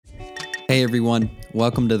Hey everyone,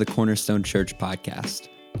 welcome to the Cornerstone Church podcast.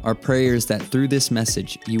 Our prayer is that through this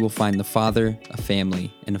message, you will find the Father, a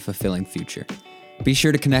family, and a fulfilling future. Be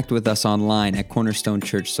sure to connect with us online at Cornerstone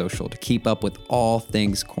Church Social to keep up with all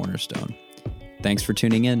things Cornerstone. Thanks for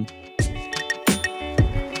tuning in.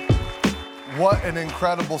 What an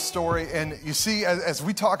incredible story. And you see, as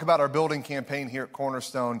we talk about our building campaign here at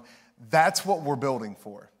Cornerstone, that's what we're building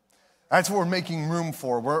for. That's what we're making room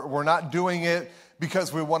for. We're not doing it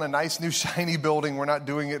because we want a nice new shiny building. We're not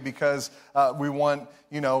doing it because we want,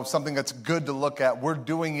 something that's good to look at. We're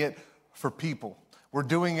doing it for people. We're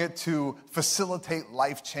doing it to facilitate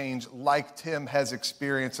life change like Tim has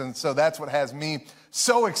experienced. And so that's what has me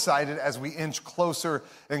so excited as we inch closer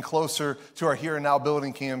and closer to our Here and Now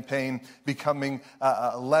building campaign becoming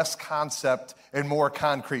less concept and more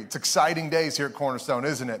concrete. It's exciting days here at Cornerstone,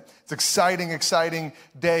 isn't it? It's exciting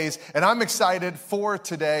days. And I'm excited for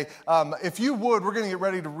today. If you would, we're going to get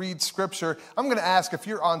ready to read scripture. I'm going to ask if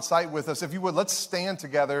you're on site with us, if you would, let's stand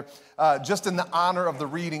together just in the honor of the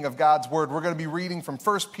reading of God's word. We're going to be reading from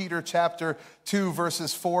 1 Peter chapter 2,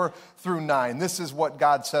 verses 4 through 9. This is what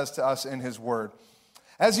God says to us in his word.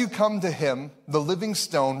 As you come to him, the living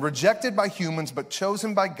stone, rejected by humans but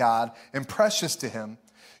chosen by God and precious to him,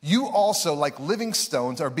 you also, like living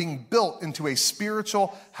stones, are being built into a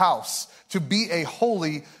spiritual house to be a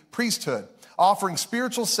holy priesthood, offering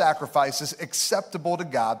spiritual sacrifices acceptable to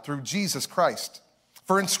God through Jesus Christ.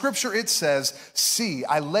 For in Scripture it says, "See,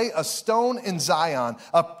 I lay a stone in Zion,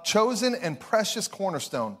 a chosen and precious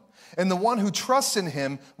cornerstone, and the one who trusts in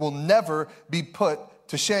him will never be put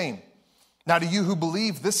to shame." Now to you who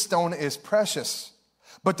believe, this stone is precious.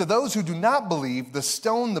 But to those who do not believe, the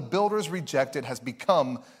stone the builders rejected has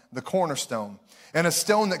become the cornerstone, and a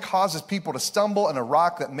stone that causes people to stumble and a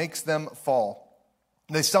rock that makes them fall.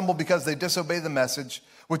 They stumble because they disobey the message,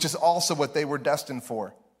 which is also what they were destined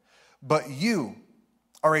for. But you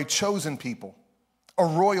are a chosen people, a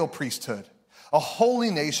royal priesthood, a holy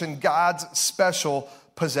nation, God's special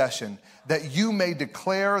possession, that you may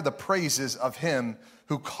declare the praises of him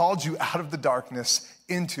who called you out of the darkness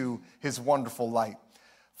into his wonderful light.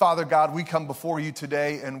 Father God, we come before you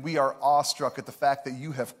today and we are awestruck at the fact that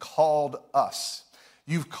you have called us.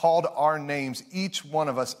 You've called our names, each one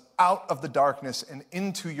of us, out of the darkness and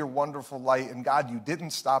into your wonderful light. And God, you didn't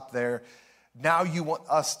stop there. Now you want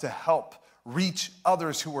us to help reach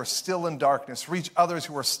others who are still in darkness, reach others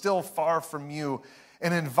who are still far from you,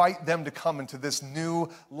 and invite them to come into this new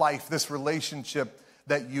life, this relationship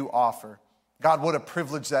that you offer. God, what a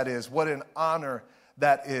privilege that is. What an honor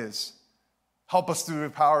that is. Help us through the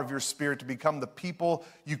power of your Spirit to become the people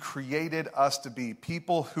you created us to be,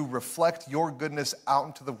 people who reflect your goodness out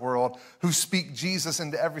into the world, who speak Jesus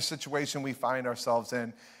into every situation we find ourselves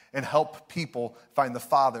in, and help people find the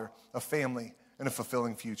Father, a family, and a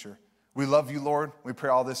fulfilling future. We love you, Lord. We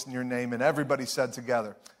pray all this in your name, and everybody said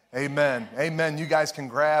together, amen. Amen. You guys can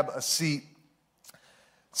grab a seat.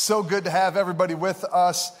 So good to have everybody with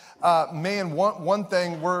us. One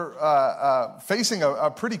thing, we're facing a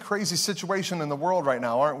pretty crazy situation in the world right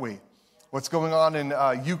now, aren't we? What's going on in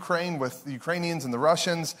Ukraine with the Ukrainians and the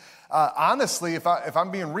Russians. Honestly, if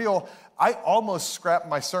I'm being real, I almost scrapped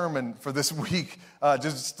my sermon for this week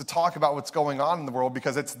just to talk about what's going on in the world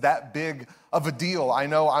because it's that big of a deal. I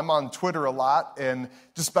know I'm on Twitter a lot, and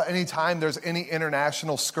just about any time there's any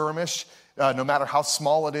international skirmish, no matter how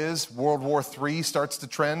small it is, World War III starts to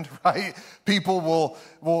trend, right? People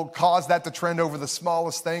will cause that to trend over the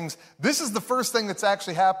smallest things. This is the first thing that's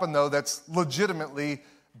actually happened, though, that's legitimately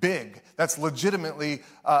big. That's legitimately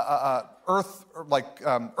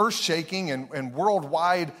earth-shaking and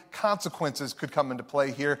worldwide consequences could come into play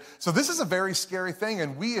here. So this is a very scary thing,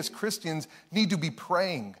 and we as Christians need to be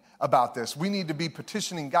praying about this. We need to be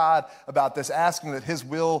petitioning God about this, asking that his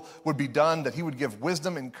will would be done, that he would give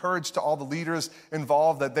wisdom and courage to all the leaders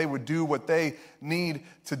involved, that they would do what they need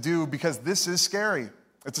to do, because this is scary.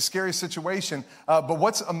 It's a scary situation. But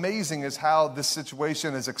what's amazing is how this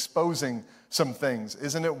situation is exposing some things,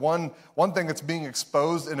 isn't it? One thing that's being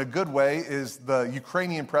exposed in a good way is the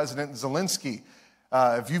Ukrainian President Zelensky.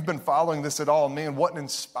 If you've been following this at all, man, what an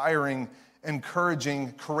inspiring,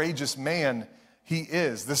 encouraging, courageous man he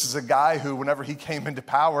is. This is a guy who, whenever he came into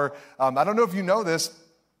power, I don't know if you know this,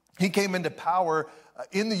 he came into power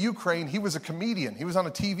in the Ukraine. He was a comedian. He was on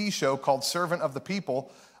a TV show called Servant of the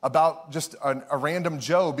People about just a random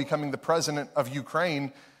Joe becoming the president of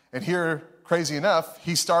Ukraine. And here, crazy enough,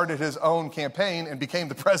 he started his own campaign and became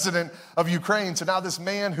the president of Ukraine. So now this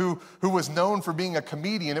man who was known for being a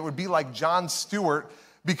comedian, it would be like Jon Stewart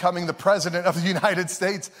becoming the president of the United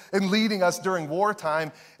States and leading us during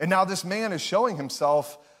wartime. And now this man is showing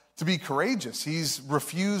himself to be courageous. He's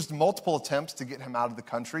refused multiple attempts to get him out of the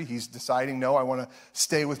country. He's deciding, no, I want to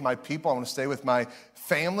stay with my people. I want to stay with my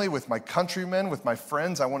family, with my countrymen, with my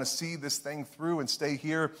friends. I want to see this thing through and stay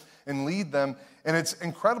here and lead them. And it's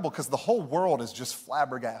incredible because the whole world is just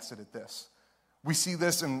flabbergasted at this. We see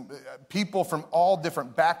this, and people from all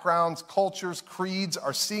different backgrounds, cultures, creeds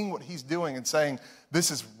are seeing what he's doing and saying, this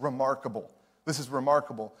is remarkable. This is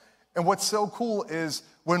remarkable. And what's so cool is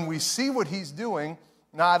when we see what he's doing.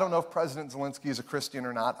 Now, I don't know if President Zelensky is a Christian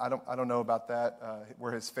or not. I don't know about that,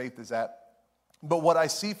 where his faith is at. But what I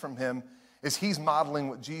see from him is he's modeling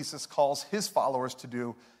what Jesus calls his followers to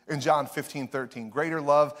do in John 15:13. Greater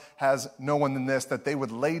love has no one than this, that they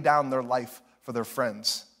would lay down their life for their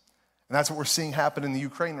friends. And that's what we're seeing happen in the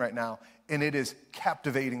Ukraine right now. And it is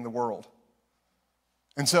captivating the world.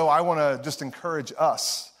 And so I want to just encourage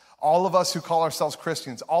us, all of us who call ourselves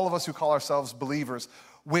Christians, all of us who call ourselves believers,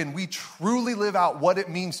 when we truly live out what it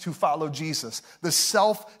means to follow Jesus, the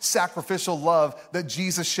self-sacrificial love that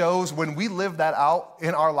Jesus shows, when we live that out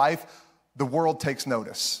in our life, the world takes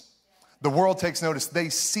notice. The world takes notice. They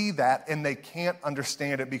see that and they can't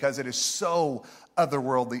understand it because it is so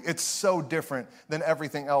otherworldly. It's so different than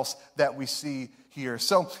everything else that we see here.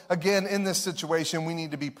 So again, in this situation, we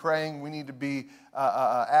need to be praying. We need to be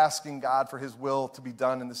asking God for his will to be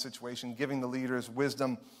done in this situation, giving the leaders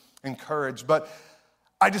wisdom and courage. But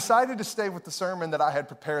I decided to stay with the sermon that I had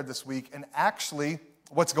prepared this week, and actually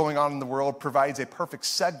what's going on in the world provides a perfect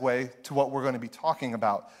segue to what we're going to be talking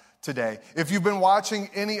about today. If you've been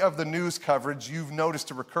watching any of the news coverage, you've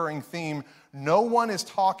noticed a recurring theme. No one is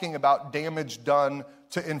talking about damage done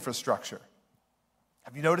to infrastructure.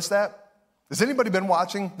 Have you noticed that? Has anybody been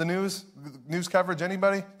watching the news coverage?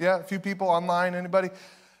 Anybody? Yeah, a few people online, anybody?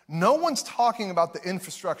 No one's talking about the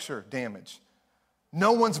infrastructure damage.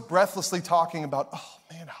 No one's breathlessly talking about, oh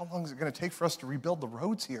man, how long is it going to take for us to rebuild the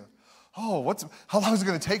roads here? Oh, how long is it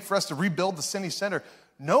going to take for us to rebuild the city center?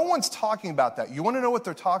 No one's talking about that. You want to know what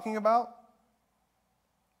they're talking about?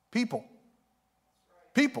 People.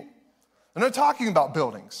 People. They're not talking about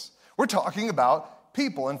buildings. We're talking about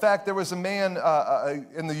people. In fact, there was a man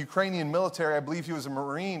in the Ukrainian military. I believe he was a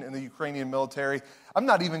Marine in the Ukrainian military. I'm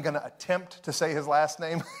not even going to attempt to say his last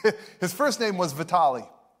name. His first name was Vitaly.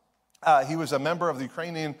 He was a member of the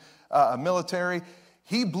Ukrainian military.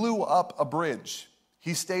 He blew up a bridge.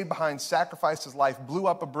 He stayed behind, sacrificed his life, blew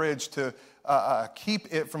up a bridge to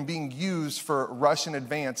keep it from being used for Russian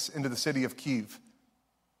advance into the city of Kyiv.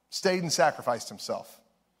 Stayed and sacrificed himself.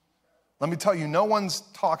 Let me tell you, no one's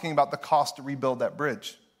talking about the cost to rebuild that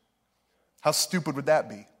bridge. How stupid would that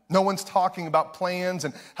be? No one's talking about plans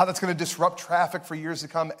and how that's going to disrupt traffic for years to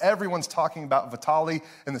come. Everyone's talking about Vitaly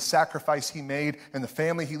and the sacrifice he made and the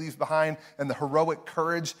family he leaves behind and the heroic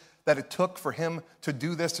courage that it took for him to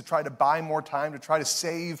do this, to try to buy more time, to try to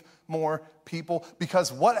save more people.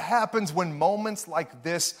 Because what happens when moments like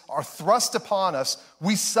this are thrust upon us,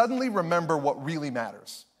 we suddenly remember what really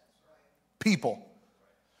matters. People.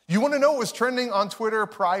 You want to know what was trending on Twitter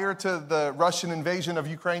prior to the Russian invasion of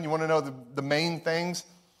Ukraine? You want to know the main things?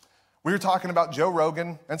 We were talking about Joe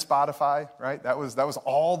Rogan and Spotify, right? That was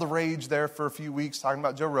all the rage there for a few weeks, talking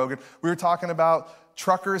about Joe Rogan. We were talking about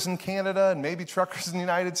truckers in Canada and maybe truckers in the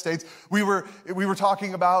United States. We were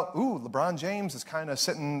talking about, LeBron James is kind of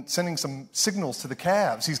sending some signals to the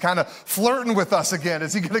Cavs. He's kind of flirting with us again.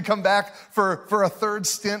 Is he going to come back for a third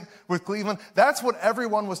stint with Cleveland? That's what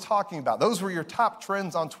everyone was talking about. Those were your top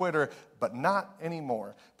trends on Twitter, but not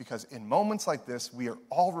anymore. Because in moments like this, we are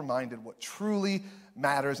all reminded what truly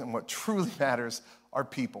matters, and what truly matters are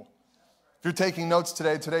people. If you're taking notes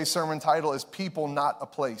today, today's sermon title is People, Not a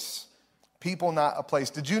Place. People, Not a Place.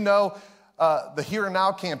 Did you know the Here and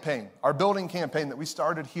Now campaign, our building campaign that we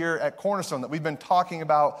started here at Cornerstone, that we've been talking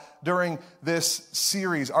about during this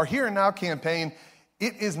series? Our Here and Now campaign,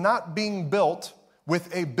 it is not being built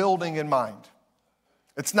with a building in mind.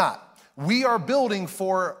 It's not. We are building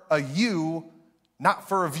for a you, not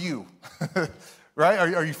for a view. Right?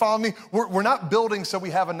 Are you following me? We're not building so we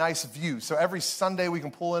have a nice view. So every Sunday we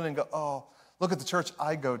can pull in and go, oh, look at the church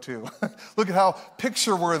I go to. Look at how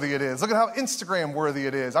picture-worthy it is. Look at how Instagram-worthy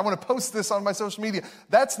it is. I want to post this on my social media.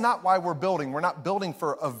 That's not why we're building. We're not building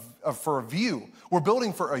for a view. We're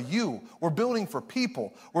building for a you. We're building for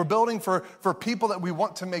people. We're building for people that we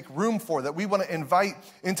want to make room for, that we want to invite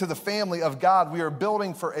into the family of God. We are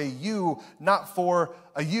building for a you, not for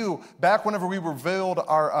a you. Back whenever we revealed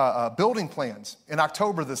our building plans in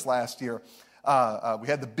October this last year, we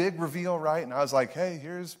had the big reveal, right? And I was like, hey,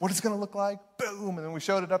 here's what it's going to look like. Boom. And then we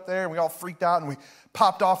showed it up there, and we all freaked out, and we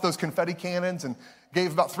popped off those confetti cannons and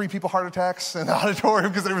gave about 3 people heart attacks in the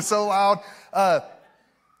auditorium because they were so loud.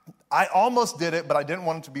 I almost did it, but I didn't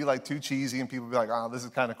want it to be like too cheesy and people would be like, oh, this is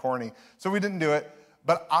kind of corny. So we didn't do it.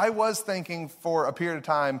 But I was thinking for a period of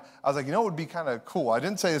time, I was like, you know what would be kind of cool? I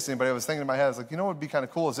didn't say this to anybody. I was thinking in my head, I was like, you know what would be kind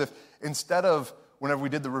of cool is if instead of whenever we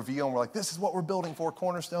did the reveal and we're like, this is what we're building for,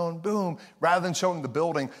 Cornerstone, boom, rather than showing the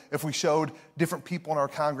building, if we showed different people in our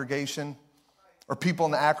congregation or people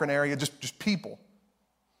in the Akron area, just people.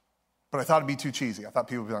 But I thought it'd be too cheesy. I thought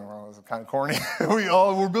people would be like, well, this is kind of corny.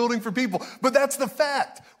 We're building for people. But that's the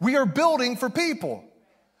fact. We are building for people.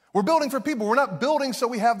 We're building for people. We're not building so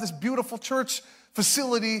we have this beautiful church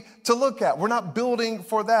facility to look at. We're not building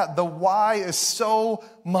for that. The why is so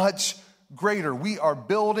much greater. We are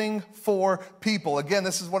building for people. Again,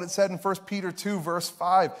 this is what it said in 1 Peter 2, verse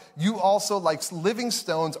 5. You also, like living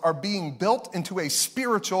stones, are being built into a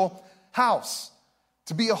spiritual house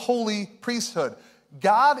to be a holy priesthood.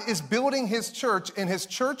 God is building his church, and his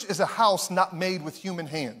church is a house not made with human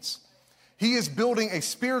hands. He is building a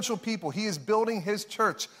spiritual people. He is building his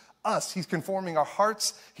church, us. He's conforming our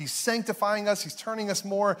hearts. He's sanctifying us. He's turning us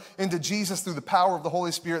more into Jesus through the power of the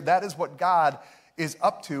Holy Spirit. That is what God is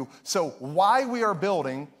up to. So why we are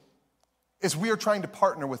building is we are trying to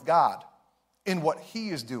partner with God in what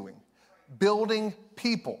he is doing. Building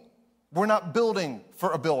people. We're not building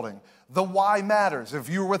for a building. The why matters. If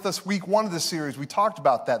you were with us week 1 of this series, we talked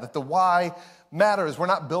about that the why matters. We're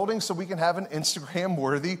not building so we can have an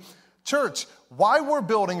Instagram-worthy church. Why we're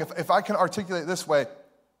building, if I can articulate it this way,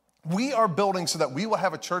 we are building so that we will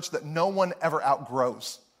have a church that no one ever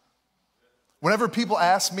outgrows. Whenever people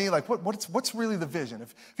ask me, like, what's really the vision?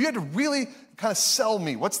 If you had to really kind of sell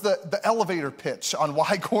me, what's the elevator pitch on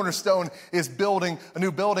why Cornerstone is building a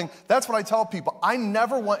new building? That's what I tell people. I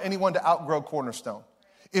never want anyone to outgrow Cornerstone.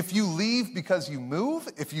 If you leave because you move,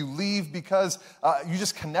 if you leave because you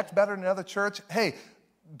just connect better in another church, hey,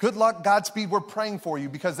 good luck, Godspeed, we're praying for you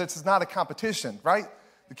because this is not a competition, right?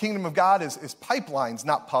 The kingdom of God is pipelines,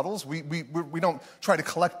 not puddles. We don't try to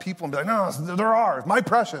collect people and be like, no, they're ours, my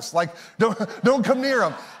precious. Like, don't come near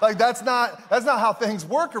them. Like, that's not how things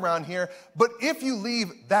work around here. But if you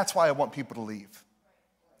leave, that's why I want people to leave.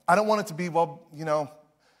 I don't want it to be, well,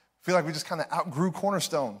 feel like we just kind of outgrew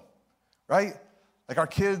Cornerstone, right? Like our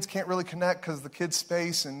kids can't really connect because the kids'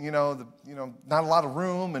 space and, not a lot of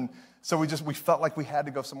room. And so we felt like we had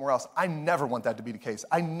to go somewhere else. I never want that to be the case.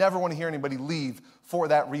 I never want to hear anybody leave for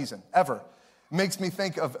that reason, ever. It makes me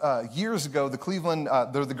think of years ago, the Cleveland,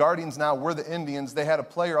 they're the Guardians now, we're the Indians. They had a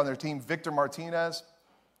player on their team, Victor Martinez.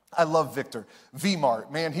 I love Victor. V-Mart,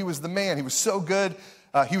 man, he was the man. He was so good.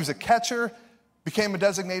 He was a catcher, became a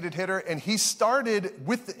designated hitter, and he started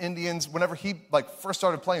with the Indians whenever he first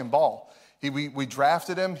started playing ball. We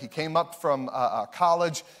drafted him. He came up from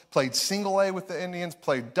college, played single A with the Indians,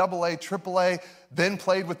 played double A, triple A, then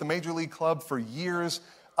played with the major league club for years.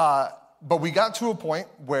 But we got to a point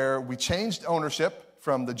where we changed ownership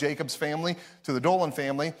from the Jacobs family to the Dolan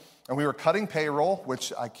family, and we were cutting payroll,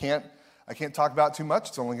 which I can't talk about too much.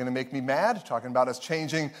 It's only going to make me mad, talking about us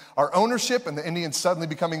changing our ownership and the Indians suddenly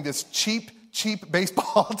becoming this cheap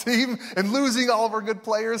baseball team and losing all of our good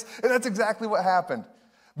players. And that's exactly what happened.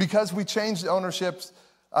 Because we changed ownerships,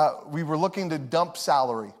 we were looking to dump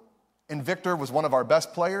salary. And Victor was one of our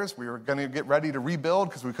best players. We were going to get ready to rebuild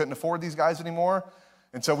because we couldn't afford these guys anymore.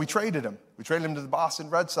 And so we traded him. We traded him to the Boston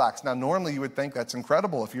Red Sox. Now, normally you would think that's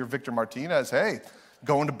incredible. If you're Victor Martinez, hey,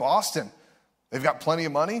 going to Boston. They've got plenty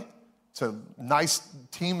of money. It's a nice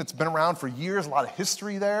team that's been around for years, a lot of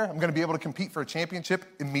history there. I'm going to be able to compete for a championship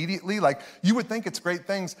immediately. Like, you would think it's great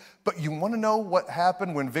things, but you want to know what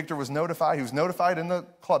happened when Victor was notified? He was notified in the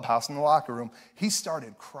clubhouse, in the locker room. He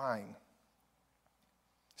started crying.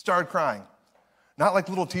 Not like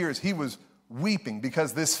little tears. He was weeping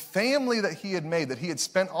because this family that he had made, that he had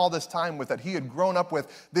spent all this time with, that he had grown up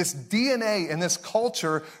with, this DNA and this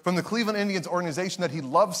culture from the Cleveland Indians organization that he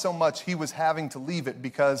loved so much, he was having to leave it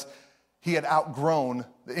because he had outgrown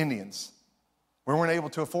the Indians. We weren't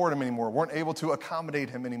able to afford him anymore, weren't able to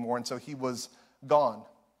accommodate him anymore, and so he was gone.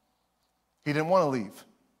 He didn't want to leave.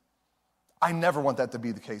 I never want that to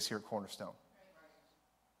be the case here at Cornerstone.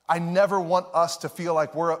 I never want us to feel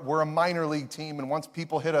like we're a minor league team, and once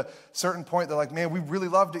people hit a certain point, they're like, man, we really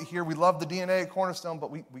loved it here. We love the DNA at Cornerstone,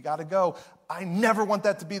 but we got to go. I never want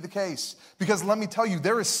that to be the case because let me tell you,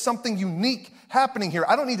 there is something unique happening here.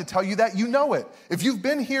 I don't need to tell you that. You know it. If you've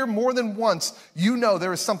been here more than once, you know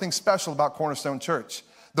there is something special about Cornerstone Church.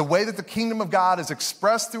 The way that the kingdom of God is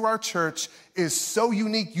expressed through our church is so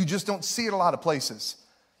unique, you just don't see it a lot of places.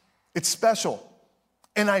 It's special.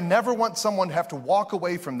 And I never want someone to have to walk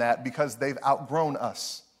away from that because they've outgrown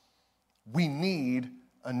us. We need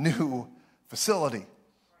a new facility.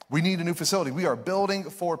 We need a new facility. We are building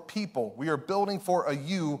for people. We are building for a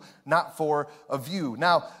you, not for a view.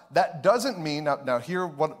 Now, that doesn't mean, don't hear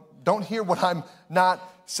what I'm not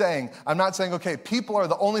saying. I'm not saying, okay, people are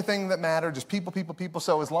the only thing that matter, just people, people, people.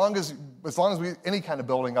 So as long as we, any kind of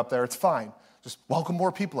building up there, it's fine. Just welcome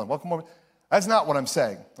more people in, welcome more. That's not what I'm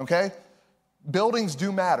saying, okay? Buildings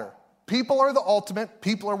do matter. People are the ultimate.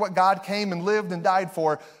 People are what God came and lived and died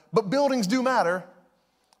for. But buildings do matter.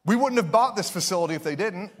 We wouldn't have bought this facility if they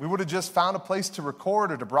didn't. We would have just found a place to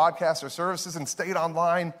record or to broadcast our services and stayed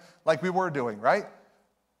online like we were doing, right?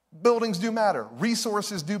 Buildings do matter.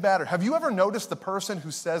 Resources do matter. Have you ever noticed the person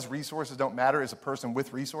who says resources don't matter is a person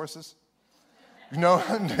with resources? You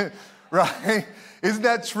know, right? Isn't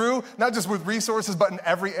that true? Not just with resources, but in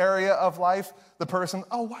every area of life. The person,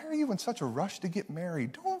 oh, why are you in such a rush to get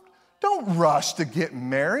married? Don't rush to get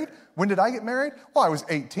married. When did I get married? Well, I was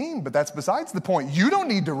 18, but that's besides the point. You don't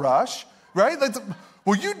need to rush, right?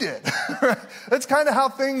 Well, you did. That's kind of how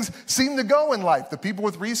things seem to go in life. The people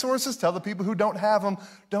with resources tell the people who don't have them,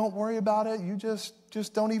 don't worry about it. You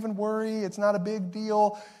just don't even worry. It's not a big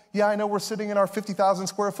deal. Yeah, I know we're sitting in our 50,000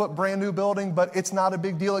 square foot brand new building, but it's not a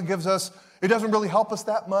big deal. It doesn't really help us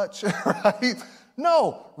that much, right?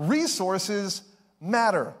 No, resources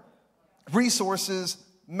matter. Resources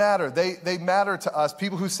matter. They matter to us.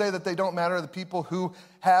 People who say that they don't matter are the people who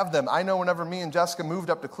have them. I know whenever me and Jessica moved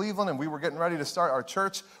up to Cleveland and we were getting ready to start our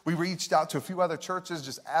church, we reached out to a few other churches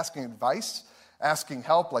just asking advice, asking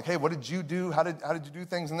help, like, hey, what did you do? How did you do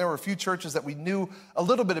things? And there were a few churches that we knew a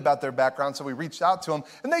little bit about their background, so we reached out to them,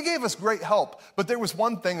 and they gave us great help. But there was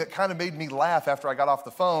one thing that kind of made me laugh after I got off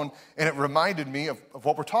the phone, and it reminded me of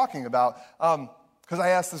what we're talking about. Because I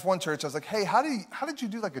asked this one church, I was like, hey, how did you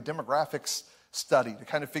do like a demographics study to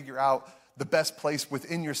kind of figure out the best place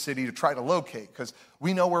within your city to try to locate? Because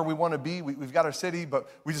we know where we want to be. We've got our city, but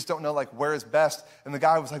we just don't know like where is best. And the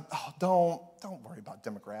guy was like, oh, don't worry about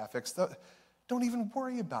demographics. Don't even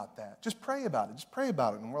worry about that. Just pray about it. Just pray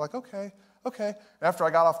about it. And we're like, okay. And after I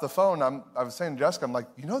got off the phone, I was saying to Jessica, I'm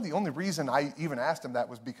like, the only reason I even asked him that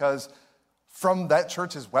was because from that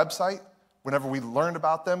church's website, whenever we learned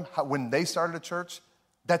about them, when they started a church,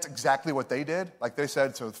 that's exactly what they did. Like they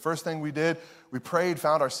said, so the first thing we did, we prayed,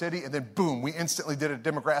 found our city, and then boom, we instantly did a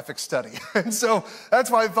demographic study. And so that's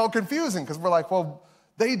why it felt confusing, because we're like, well,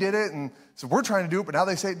 they did it, and so we're trying to do it, but now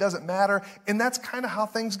they say it doesn't matter. And that's kind of how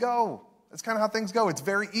things go. It's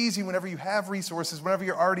very easy whenever you have resources, whenever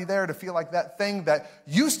you're already there, to feel like that thing that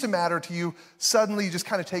used to matter to you, suddenly you just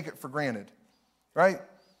kind of take it for granted, right?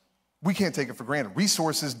 We can't take it for granted.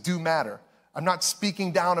 Resources do matter. I'm not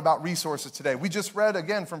speaking down about resources today. We just read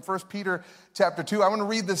again from 1 Peter chapter 2. I want to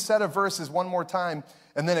read this set of verses one more time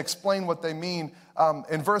and then explain what they mean.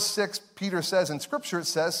 In verse 6, Peter says, in Scripture it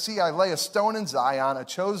says, see, I lay a stone in Zion, a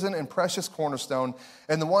chosen and precious cornerstone,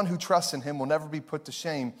 and the one who trusts in him will never be put to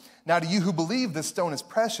shame. Now to you who believe, this stone is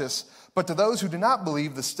precious, but to those who do not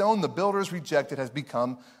believe, the stone the builders rejected has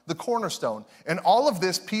become the cornerstone. And all of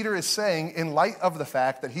this Peter is saying in light of the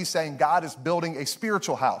fact that he's saying God is building a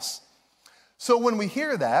spiritual house. So when we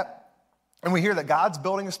hear that, and we hear that God's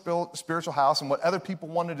building a spiritual house, and what other people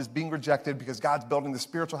wanted is being rejected because God's building the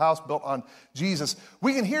spiritual house built on Jesus,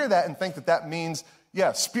 we can hear that and think that that means,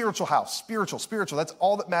 yeah, spiritual house, spiritual, that's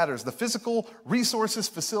all that matters. The physical resources,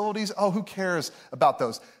 facilities, who cares about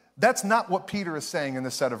those? That's not what Peter is saying in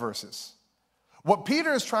this set of verses. What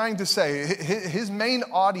Peter is trying to say, his main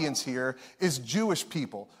audience here is Jewish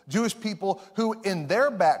people who in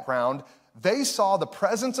their background, they saw the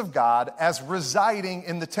presence of God as residing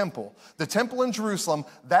in the temple. The temple in Jerusalem,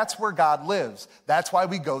 that's where God lives. That's why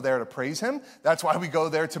we go there to praise him. That's why we go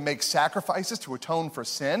there to make sacrifices to atone for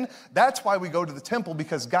sin. That's why we go to the temple,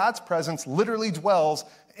 because God's presence literally dwells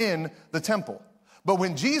in the temple. But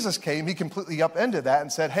when Jesus came, he completely upended that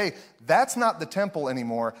and said, hey, that's not the temple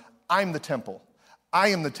anymore. I'm the temple. I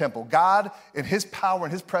am the temple. God in his power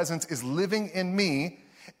and his presence is living in me.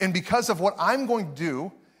 And because of what I'm going to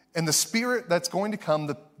do, and the Spirit that's going to come,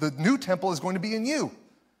 the new temple is going to be in you.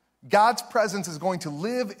 God's presence is going to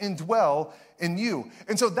live and dwell in you.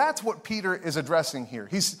 And so that's what Peter is addressing here.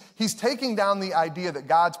 He's taking down the idea that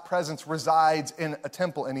God's presence resides in a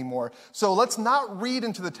temple anymore. So let's not read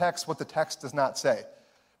into the text what the text does not say.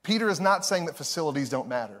 Peter is not saying that facilities don't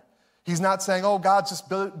matter. He's not saying, God's just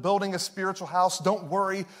building a spiritual house. Don't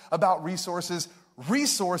worry about resources.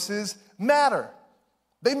 Resources matter.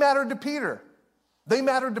 They mattered to Peter. They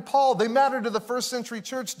mattered to Paul. They mattered to the first century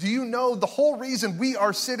church. Do you know the whole reason we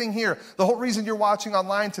are sitting here, the whole reason you're watching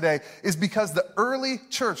online today, is because the early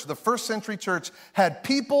church, the first century church, had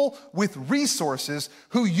people with resources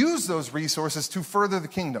who used those resources to further the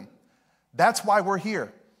kingdom. That's why we're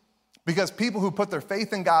here. Because people who put their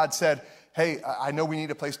faith in God said, hey, I know we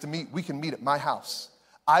need a place to meet. We can meet at my house.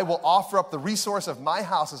 I will offer up the resource of my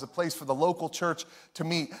house as a place for the local church to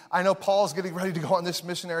meet. I know Paul's getting ready to go on this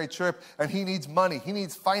missionary trip, and he needs money. He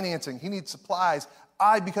needs financing. He needs supplies.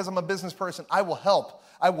 Because I'm a business person, I will help.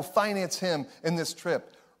 I will finance him in this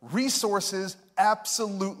trip. Resources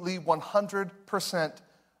absolutely 100%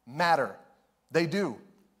 matter. They do.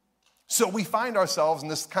 So we find ourselves in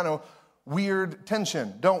this kind of weird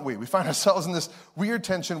tension, don't we? We find ourselves in this weird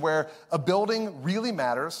tension where a building really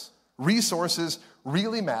matters, resources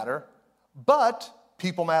really matter, but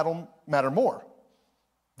people matter more.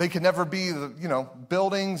 They can never be,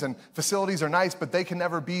 buildings and facilities are nice, but they can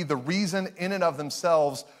never be the reason in and of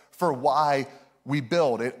themselves for why we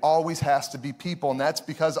build. It always has to be people, and that's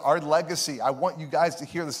because our legacy, I want you guys to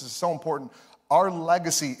hear this is so important. Our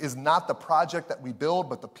legacy is not the project that we build,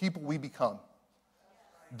 but the people we become.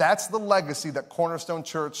 That's the legacy that Cornerstone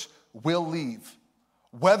Church will leave.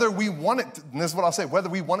 Whether we want it, and this is what I'll say, whether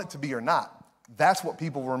we want it to be or not, that's what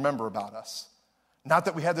people will remember about us. Not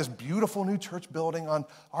that we had this beautiful new church building on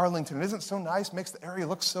Arlington. It isn't so nice, makes the area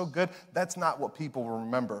look so good. That's not what people will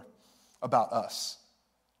remember about us.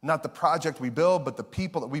 Not the project we build, but the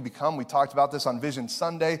people that we become. We talked about this on Vision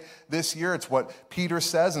Sunday this year. It's what Peter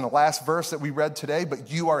says in the last verse that we read today.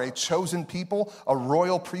 But you are a chosen people, a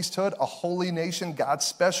royal priesthood, a holy nation, God's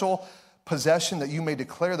special possession, that you may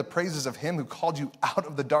declare the praises of him who called you out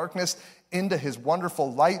of the darkness into his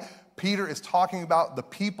wonderful light. Peter is talking about the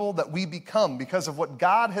people that we become because of what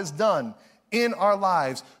God has done in our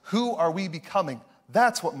lives. Who are we becoming?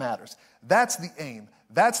 That's what matters. That's the aim.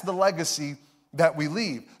 That's the legacy that we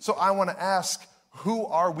leave. So I want to ask, who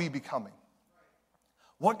are we becoming?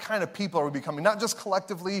 What kind of people are we becoming? Not just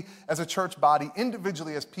collectively as a church body,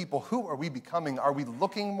 individually as people, who are we becoming? Are we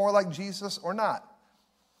looking more like Jesus or not?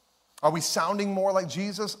 Are we sounding more like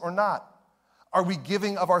Jesus or not? Are we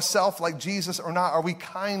giving of ourselves like Jesus or not? Are we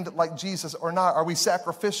kind like Jesus or not? Are we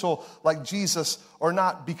sacrificial like Jesus or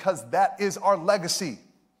not? Because that is our legacy.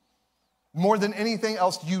 More than anything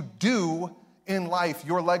else you do in life,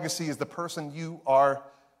 your legacy is the person you are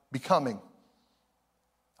becoming.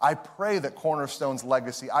 I pray that Cornerstone's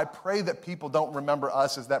legacy, I pray that people don't remember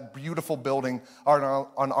us as that beautiful building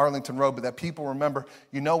on Arlington Road, but that people remember,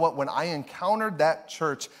 you know what, when I encountered that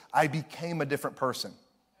church, I became a different person.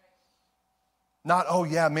 Not, oh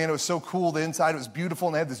yeah, man, it was so cool, the inside, it was beautiful,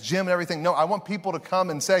 and they had this gym and everything. No, I want people to come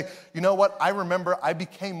and say, you know what, I remember I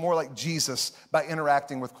became more like Jesus by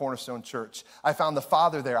interacting with Cornerstone Church. I found the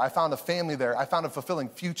Father there. I found a family there. I found a fulfilling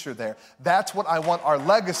future there. That's what I want our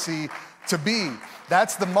legacy to be.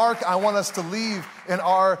 That's the mark I want us to leave in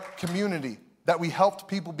our community, that we helped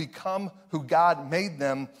people become who God made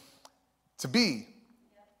them to be.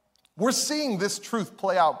 We're seeing this truth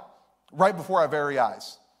play out right before our very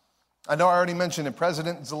eyes. I know I already mentioned it,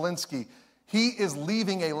 President Zelensky, he is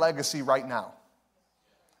leaving a legacy right now.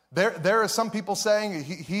 There are some people saying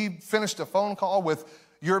he finished a phone call with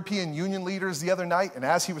European Union leaders the other night, and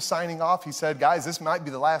as he was signing off, he said, guys, this might be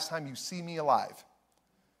the last time you see me alive.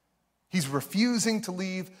 He's refusing to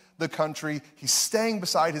leave the country. He's staying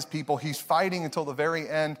beside his people. He's fighting until the very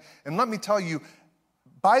end. And let me tell you,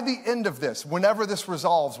 by the end of this, whenever this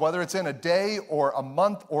resolves, whether it's in a day or a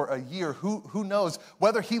month or a year, who knows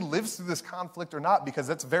whether he lives through this conflict or not, because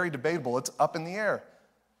that's very debatable. It's up in the air.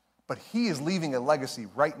 But he is leaving a legacy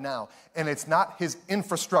right now, and it's not his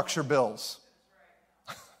infrastructure bills.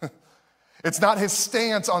 It's not his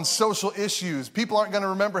stance on social issues. People aren't going to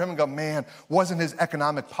remember him and go, man, wasn't his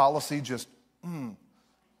economic policy just,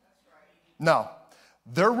 No.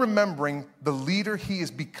 They're remembering the leader he is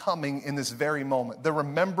becoming in this very moment. They're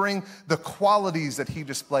remembering the qualities that he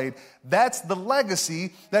displayed. That's the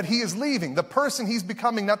legacy that he is leaving, the person he's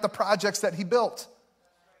becoming, not the projects that he built.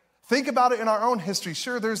 Think about it in our own history.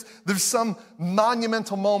 Sure, there's some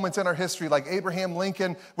monumental moments in our history, like Abraham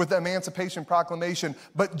Lincoln with the Emancipation Proclamation.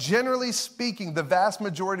 But generally speaking, the vast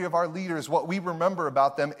majority of our leaders, what we remember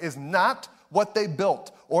about them is not what they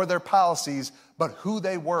built or their policies, but who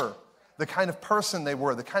they were. The kind of person they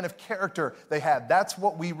were, the kind of character they had. That's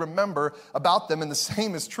what we remember about them, and the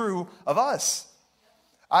same is true of us.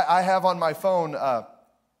 I have on my phone,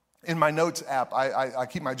 in my notes app, I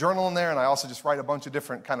keep my journal in there, and I also just write a bunch of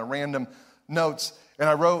different kind of random notes. And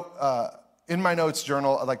I wrote in my notes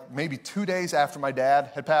journal, like maybe 2 days after my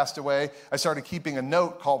dad had passed away, I started keeping a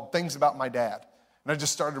note called Things About My Dad. And I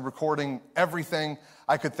just started recording everything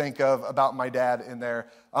I could think of about my dad in there.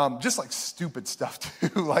 Just like stupid stuff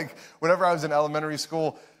too. Like whenever I was in elementary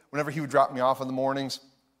school, whenever he would drop me off in the mornings,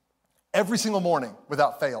 every single morning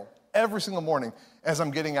without fail, every single morning as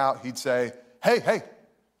I'm getting out, he'd say, hey,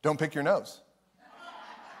 don't pick your nose.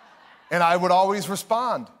 And I would always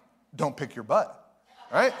respond, don't pick your butt,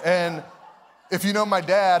 right? And if you know my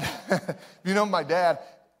dad,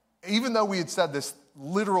 even though we had said this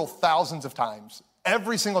literal thousands of times,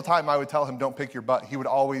 every single time I would tell him, don't pick your butt, he would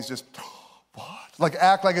always just, what? Like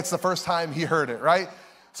act like it's the first time he heard it, right?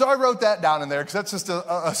 So I wrote that down in there because that's just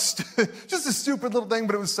just a stupid little thing,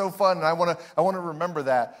 but it was so fun, and I want to remember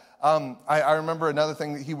that. I remember another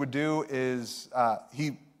thing that he would do is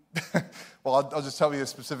well, I'll just tell you a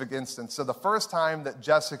specific instance. So the first time that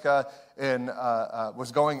Jessica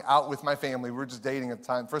was going out with my family, we were just dating at the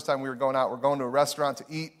time. First time we were going out, we're going to a restaurant to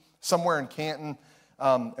eat somewhere in Canton,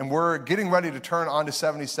 and we're getting ready to turn onto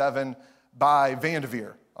 77 by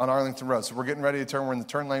Vanderveer on Arlington Road. So we're getting ready to turn. We're in the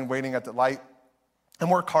turn lane waiting at the light, and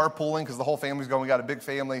we're carpooling because the whole family's going. We got a big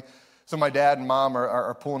family. So my dad and mom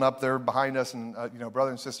are pulling up there behind us, and brother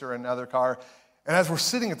and sister in another car. And as we're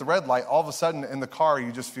sitting at the red light, all of a sudden in the car,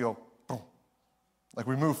 you just feel, boom. Like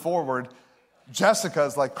we move forward.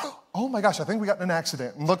 Jessica's like, oh my gosh, I think we got in an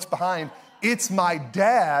accident, and looks behind. It's my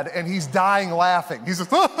dad, and he's dying laughing. He's just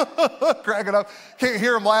cracking up. Can't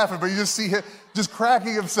hear him laughing, but you just see him just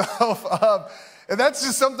cracking himself up. And that's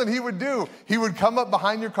just something he would do. He would come up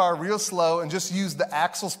behind your car real slow and just use the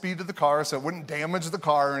axle speed of the car so it wouldn't damage the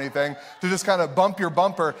car or anything, to just kind of bump your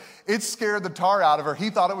bumper. It scared the tar out of her. He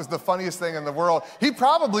thought it was the funniest thing in the world. He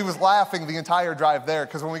probably was laughing the entire drive there,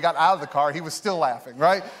 because when we got out of the car, he was still laughing,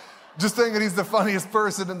 right? Just thinking he's the funniest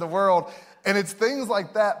person in the world. And it's things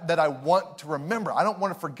like that that I want to remember. I don't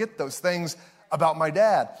want to forget those things about my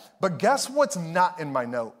dad. But guess what's not in my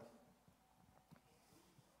note?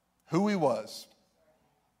 Who he was.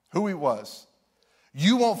 Who he was.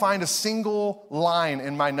 You won't find a single line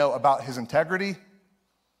in my note about his integrity,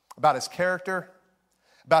 about his character,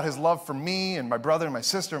 about his love for me and my brother and my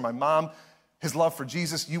sister and my mom, his love for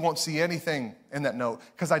Jesus. You won't see anything in that note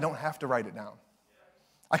because I don't have to write it down.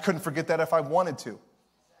 I couldn't forget that if I wanted to.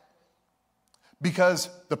 Because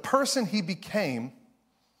the person he became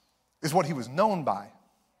is what he was known by.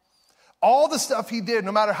 All the stuff he did,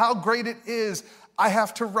 no matter how great it is, I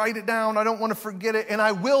have to write it down. I don't want to forget it, and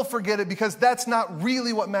I will forget it because that's not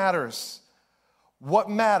really what matters. What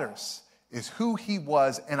matters is who he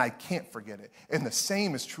was, and I can't forget it. And the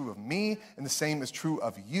same is true of me, and the same is true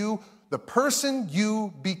of you. The person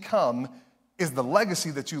you become is the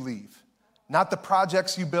legacy that you leave, not the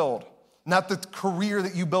projects you build, not the career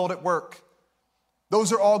that you build at work.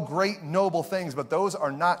 Those are all great, noble things, but those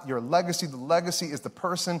are not your legacy. The legacy is the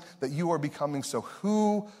person that you are becoming. So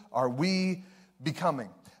who are we becoming?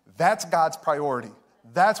 That's God's priority.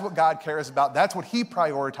 That's what God cares about. That's what he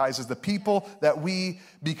prioritizes, the people that we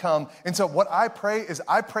become. And so what I pray is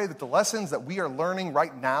I pray that the lessons that we are learning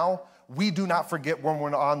right now, we do not forget when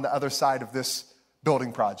we're on the other side of this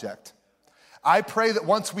building project. I pray that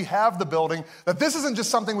once we have the building, that this isn't just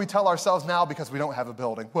something we tell ourselves now because we don't have a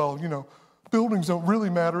building. Well, buildings don't really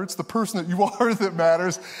matter. It's the person that you are that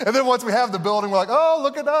matters. And then once we have the building, we're like, oh,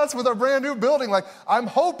 look at us with our brand new building. Like, I'm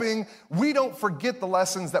hoping we don't forget the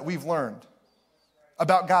lessons that we've learned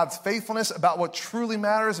about God's faithfulness, about what truly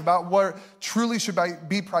matters, about what truly should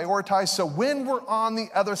be prioritized. So when we're on the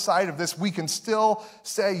other side of this, we can still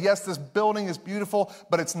say, yes, this building is beautiful,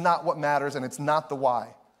 but it's not what matters, and it's not the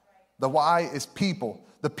why. The why is people,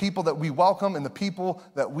 the people that we welcome and the people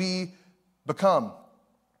that we become.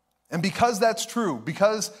 And because that's true,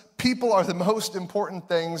 because people are the most important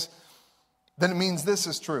things, then it means this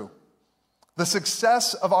is true. The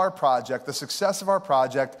success of our project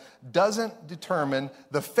doesn't determine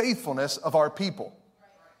the faithfulness of our people.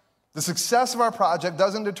 The success of our project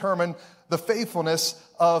doesn't determine the faithfulness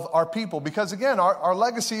of our people. Because again, our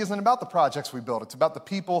legacy isn't about the projects we build. It's about the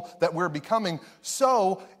people that we're becoming.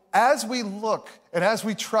 So as we look and as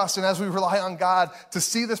we trust and as we rely on God to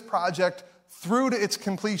see this project through to its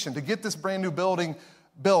completion, to get this brand new building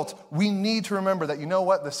built, we need to remember that,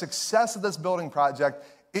 the success of this building project,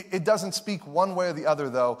 it doesn't speak one way or the other,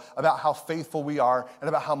 though, about how faithful we are and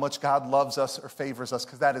about how much God loves us or favors us,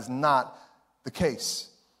 because that is not the case.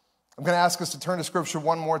 I'm going to ask us to turn to Scripture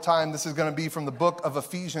one more time. This is going to be from the book of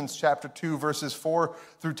Ephesians, chapter 2, verses 4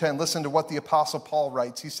 through 10. Listen to what the Apostle Paul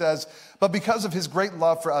writes. He says, "But because of his great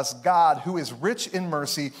love for us, God, who is rich in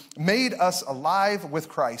mercy, made us alive with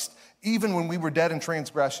Christ, even when we were dead in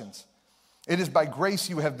transgressions. It is by grace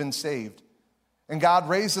you have been saved. And God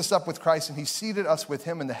raised us up with Christ, and he seated us with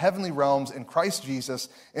him in the heavenly realms in Christ Jesus,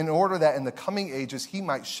 in order that in the coming ages he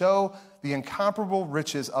might show the incomparable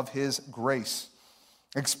riches of his grace,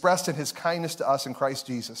 expressed in his kindness to us in Christ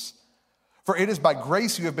Jesus. For it is by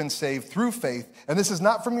grace you have been saved through faith, and this is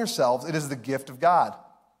not from yourselves, it is the gift of God,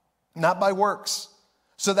 not by works,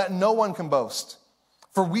 so that no one can boast.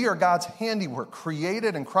 For we are God's handiwork,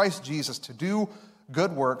 created in Christ Jesus to do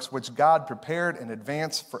good works, which God prepared in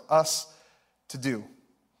advance for us to do.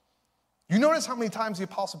 You notice how many times the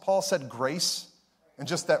Apostle Paul said grace in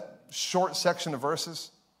just that short section of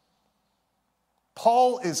verses?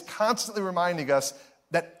 Paul is constantly reminding us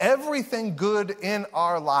that everything good in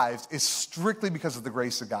our lives is strictly because of the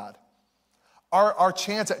grace of God. Our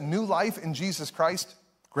chance at new life in Jesus Christ,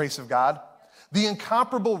 grace of God. The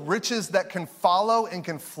incomparable riches that can follow and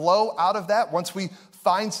can flow out of that once we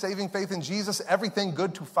find saving faith in Jesus, everything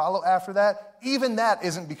good to follow after that, even that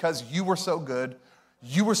isn't because you were so good,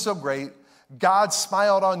 you were so great, God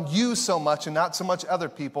smiled on you so much and not so much other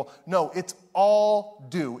people. No, it's all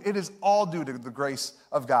due. It is all due to the grace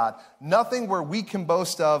of God. Nothing where we can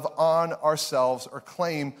boast of on ourselves or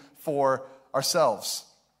claim for ourselves.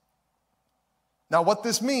 Now, what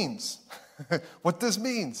this means,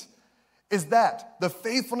 is that the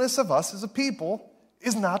faithfulness of us as a people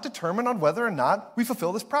is not determined on whether or not we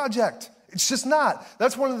fulfill this project. It's just not.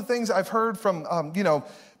 That's one of the things I've heard from,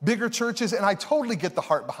 bigger churches, and I totally get the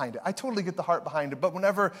heart behind it. But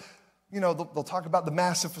whenever, they'll talk about the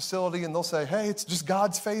massive facility and they'll say, hey, it's just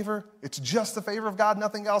God's favor. It's just the favor of God,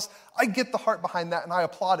 nothing else. I get the heart behind that and I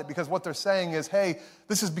applaud it because what they're saying is, hey,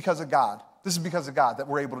 this is because of God. This is because of God that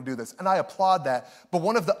we're able to do this. And I applaud that. But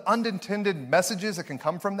one of the unintended messages that can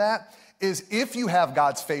come from that is if you have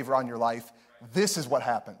God's favor on your life, this is what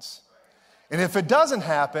happens. And if it doesn't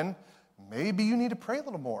happen, maybe you need to pray a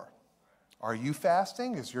little more. Are you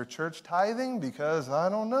fasting? Is your church tithing? Because I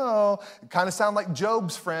don't know. It kind of sounds like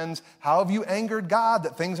Job's friends. How have you angered God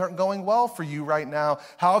that things aren't going well for you right now?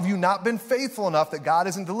 How have you not been faithful enough that God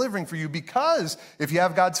isn't delivering for you? Because if you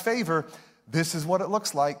have God's favor, this is what it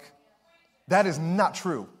looks like. That is not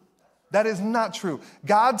true. That is not true.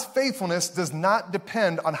 God's faithfulness does not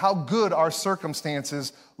depend on how good our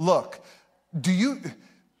circumstances look. Do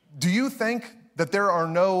you think that there are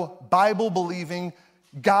no Bible-believing,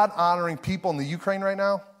 God-honoring people in the Ukraine right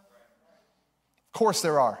now? Of course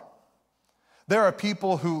there are. There are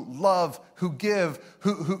people who love, who give,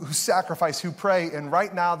 who sacrifice, who pray, and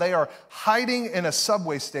right now they are hiding in a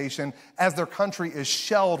subway station as their country is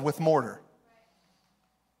shelled with mortar.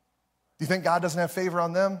 Do you think God doesn't have favor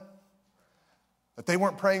on them? That they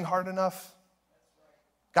weren't praying hard enough?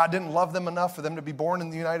 God didn't love them enough for them to be born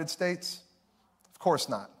in the United States? Of course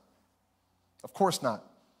not. Of course not.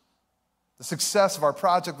 The success of our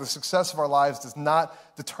project, the success of our lives does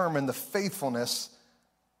not determine the faithfulness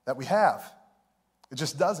that we have. It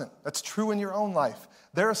just doesn't. That's true in your own life.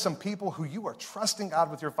 There are some people who you are trusting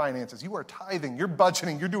God with your finances. You are tithing, you're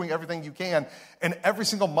budgeting, you're doing everything you can, and every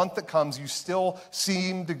single month that comes, you still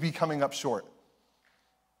seem to be coming up short.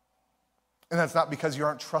 And that's not because you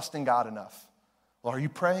aren't trusting God enough. Well, are you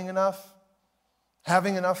praying enough?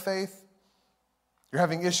 Having enough faith? You're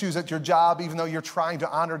having issues at your job, even though you're trying to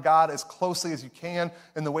honor God as closely as you can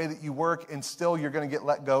in the way that you work, and still you're going to get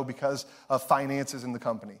let go because of finances in the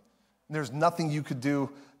company. And there's nothing you could do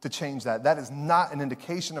to change that. That is not an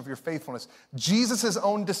indication of your faithfulness. Jesus'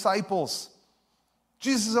 own disciples,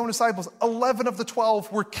 11 of the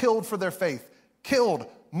 12 were killed for their faith. Killed,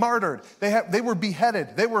 martyred. They were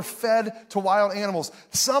beheaded. They were fed to wild animals.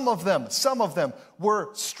 Some of them were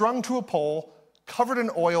strung to a pole, covered in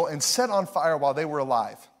oil, and set on fire while they were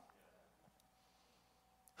alive.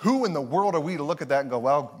 Who in the world are we to look at that and go,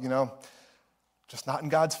 well, just not in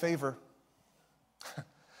God's favor?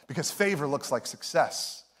 Because favor looks like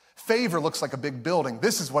success. Favor looks like a big building.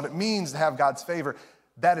 This is what it means to have God's favor.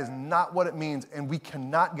 That is not what it means, and we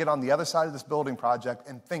cannot get on the other side of this building project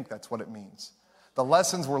and think that's what it means. The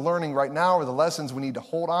lessons we're learning right now are the lessons we need to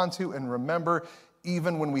hold on to and remember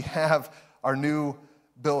even when we have our new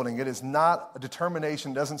building. It is not a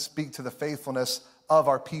determination, doesn't speak to the faithfulness of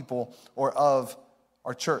our people or of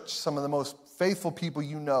our church. Some of the most faithful people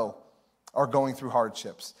you know are going through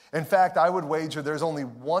hardships. In fact, I would wager there's only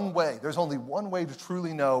one way to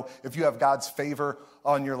truly know if you have God's favor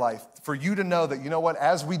on your life. For you to know that,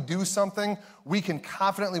 as we do something, we can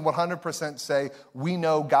confidently 100% say we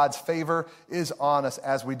know God's favor is on us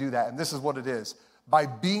as we do that. And this is what it is. By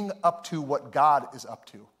being up to what God is up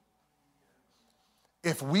to.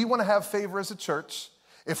 If we want to have favor as a church,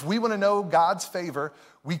 if we want to know God's favor,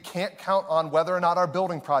 we can't count on whether or not our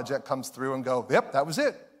building project comes through and go, yep, that was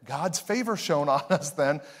it. God's favor shone on us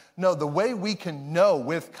then. No, the way we can know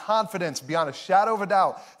with confidence, beyond a shadow of a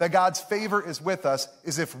doubt, that God's favor is with us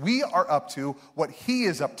is if we are up to what He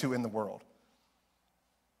is up to in the world.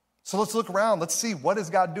 So let's look around. Let's see, what is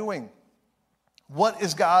God doing? What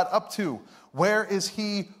is God up to? Where is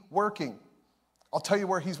He working? I'll tell you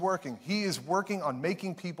where he's working. He is working on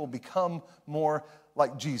making people become more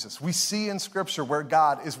like Jesus. We see in Scripture where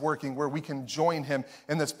God is working, where we can join him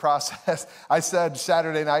in this process. I said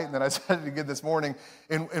Saturday night, and then I said it again this morning,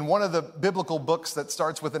 in one of the biblical books that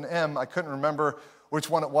starts with an M, I couldn't remember which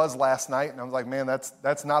one it was last night, and I was like, man,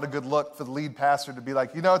 that's not a good look for the lead pastor to be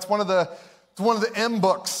like, it's one of the M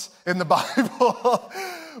books in the Bible.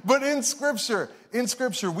 But in Scripture,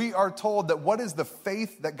 we are told that what is the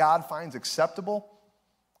faith that God finds acceptable?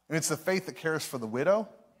 And it's the faith that cares for the widow,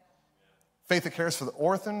 faith that cares for the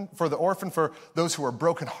orphan, for those who are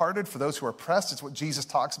brokenhearted, for those who are oppressed. It's what Jesus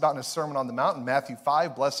talks about in his Sermon on the Mount in Matthew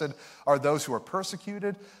 5. Blessed are those who are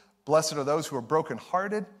persecuted. Blessed are those who are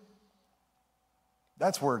brokenhearted.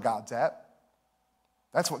 That's where God's at.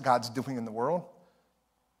 That's what God's doing in the world.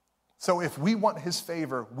 So if we want his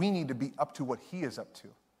favor, we need to be up to what he is up to.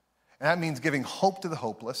 And that means giving hope to the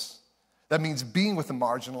hopeless. That means being with the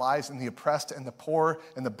marginalized and the oppressed and the poor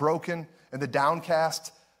and the broken and the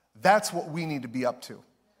downcast. That's what we need to be up to.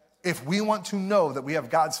 If we want to know that we have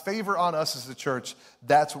God's favor on us as a church,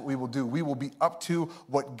 that's what we will do. We will be up to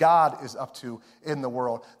what God is up to in the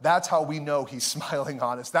world. That's how we know he's smiling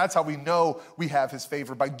on us. That's how we know we have his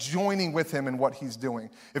favor, by joining with him in what he's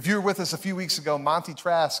doing. If you were with us a few weeks ago, Monty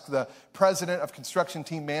Trask, the president of Construction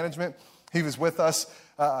Team Management, he was with us,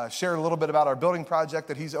 shared a little bit about our building project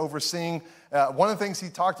that he's overseeing. One of the things he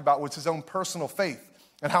talked about was his own personal faith.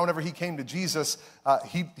 And how whenever he came to Jesus,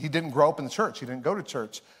 he didn't grow up in the church. He didn't go to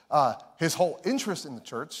church. His whole interest in the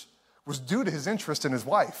church was due to his interest in his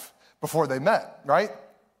wife before they met, right?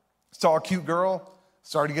 Saw a cute girl,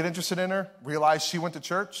 started to get interested in her, realized she went to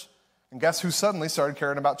church, and guess who suddenly started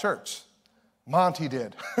caring about church? Monty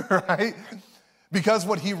did, right? Because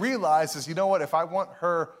what he realized is, if I want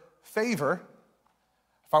her favor,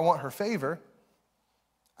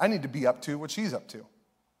 I need to be up to what she's up to.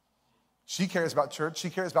 She cares about church. She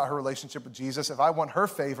cares about her relationship with Jesus. If I want her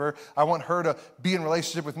favor, I want her to be in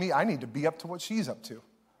relationship with me, I need to be up to what she's up to.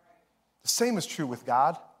 The same is true with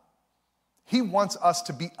God. He wants us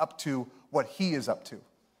to be up to what he is up to.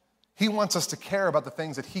 He wants us to care about the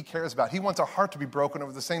things that he cares about. He wants our heart to be broken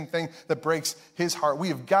over the same thing that breaks his heart. We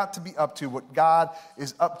have got to be up to what God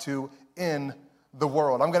is up to in the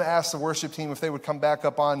world. I'm going to ask the worship team if they would come back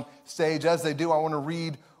up on stage. As they do, I want to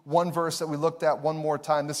read one verse that we looked at one more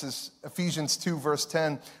time. This is Ephesians 2, verse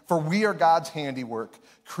 10. For we are God's handiwork,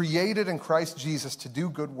 created in Christ Jesus to do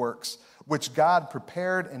good works, which God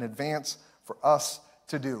prepared in advance for us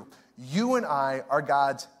to do. You and I are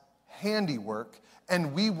God's handiwork,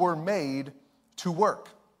 and we were made to work.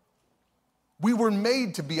 We were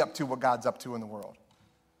made to be up to what God's up to in the world.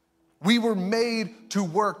 We were made to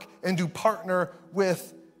work and to partner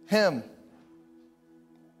with him.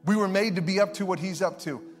 We were made to be up to what he's up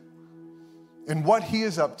to. And what he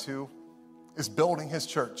is up to is building his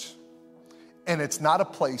church. And it's not a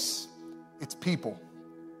place, it's people.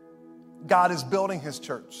 God is building his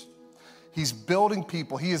church. He's building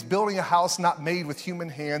people. He is building a house not made with human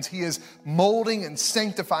hands. He is molding and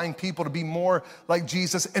sanctifying people to be more like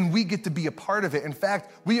Jesus, and we get to be a part of it. In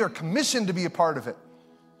fact, we are commissioned to be a part of it.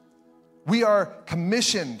 We are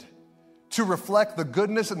commissioned to reflect the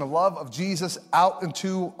goodness and the love of Jesus out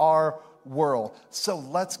into our world. So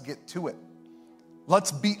let's get to it.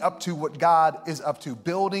 Let's be up to what God is up to,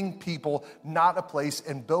 building people, not a place,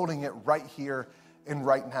 and building it right here and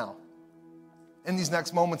right now. In these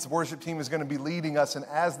next moments, the worship team is going to be leading us, and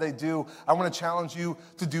as they do, I want to challenge you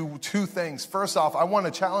to do two things. First off, I want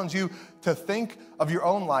to challenge you to think of your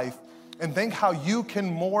own life and think how you can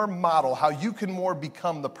more model, how you can more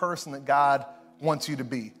become the person that God wants you to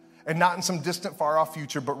be. And not in some distant, far-off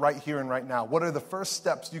future, but right here and right now. What are the first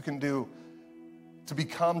steps you can do to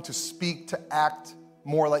become, to speak, to act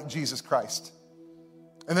more like Jesus Christ?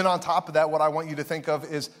 And then on top of that, what I want you to think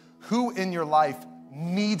of is who in your life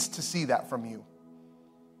needs to see that from you?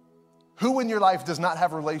 Who in your life does not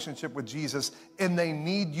have a relationship with Jesus, and they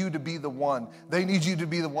need you to be the one? They need you to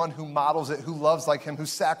be the one who models it, who loves like him, who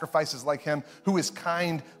sacrifices like him, who is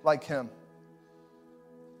kind like him.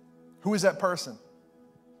 Who is that person?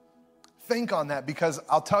 Think on that, because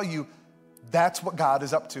I'll tell you, that's what God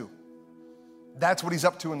is up to. That's what he's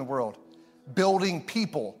up to in the world. Building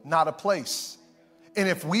people, not a place. And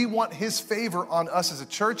if we want his favor on us as a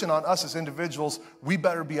church and on us as individuals, we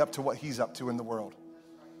better be up to what he's up to in the world.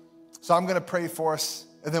 So I'm going to pray for us,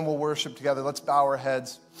 and then we'll worship together. Let's bow our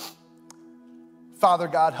heads. Father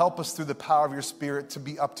God, help us through the power of your Spirit to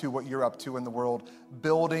be up to what you're up to in the world.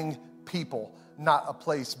 Building people, not a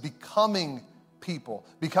place. Becoming people.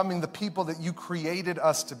 Becoming the people that you created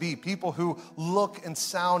us to be. People who look and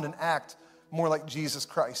sound and act more like Jesus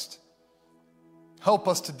Christ. Help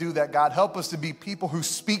us to do that, God. Help us to be people who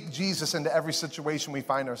speak Jesus into every situation we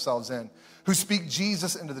find ourselves in, who speak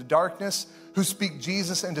Jesus into the darkness, who speak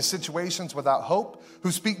Jesus into situations without hope,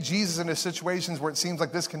 who speak Jesus into situations where it seems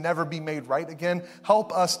like this can never be made right again.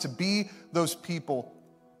 Help us to be those people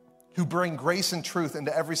who bring grace and truth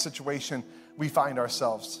into every situation we find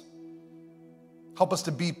ourselves. Help us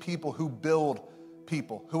to be people who build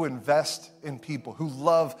people, who invest in people, who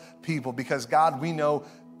love people, because God, we know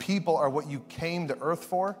people are what you came to earth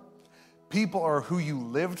for. People are who you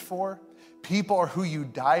lived for. People are who you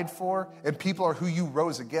died for. And people are who you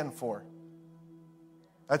rose again for.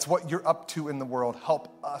 That's what you're up to in the world.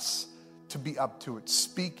 Help us to be up to it,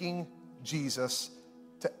 speaking Jesus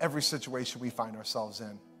to every situation we find ourselves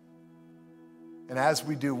in. And as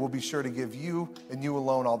we do, we'll be sure to give you and you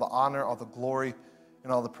alone all the honor, all the glory,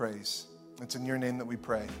 and all the praise. It's in your name that we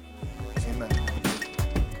pray. Amen.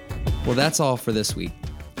 Well, that's all for this week.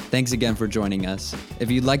 Thanks again for joining us.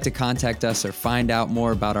 If you'd like to contact us or find out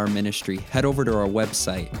more about our ministry, head over to our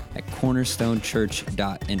website at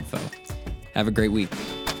cornerstonechurch.info. Have a great week.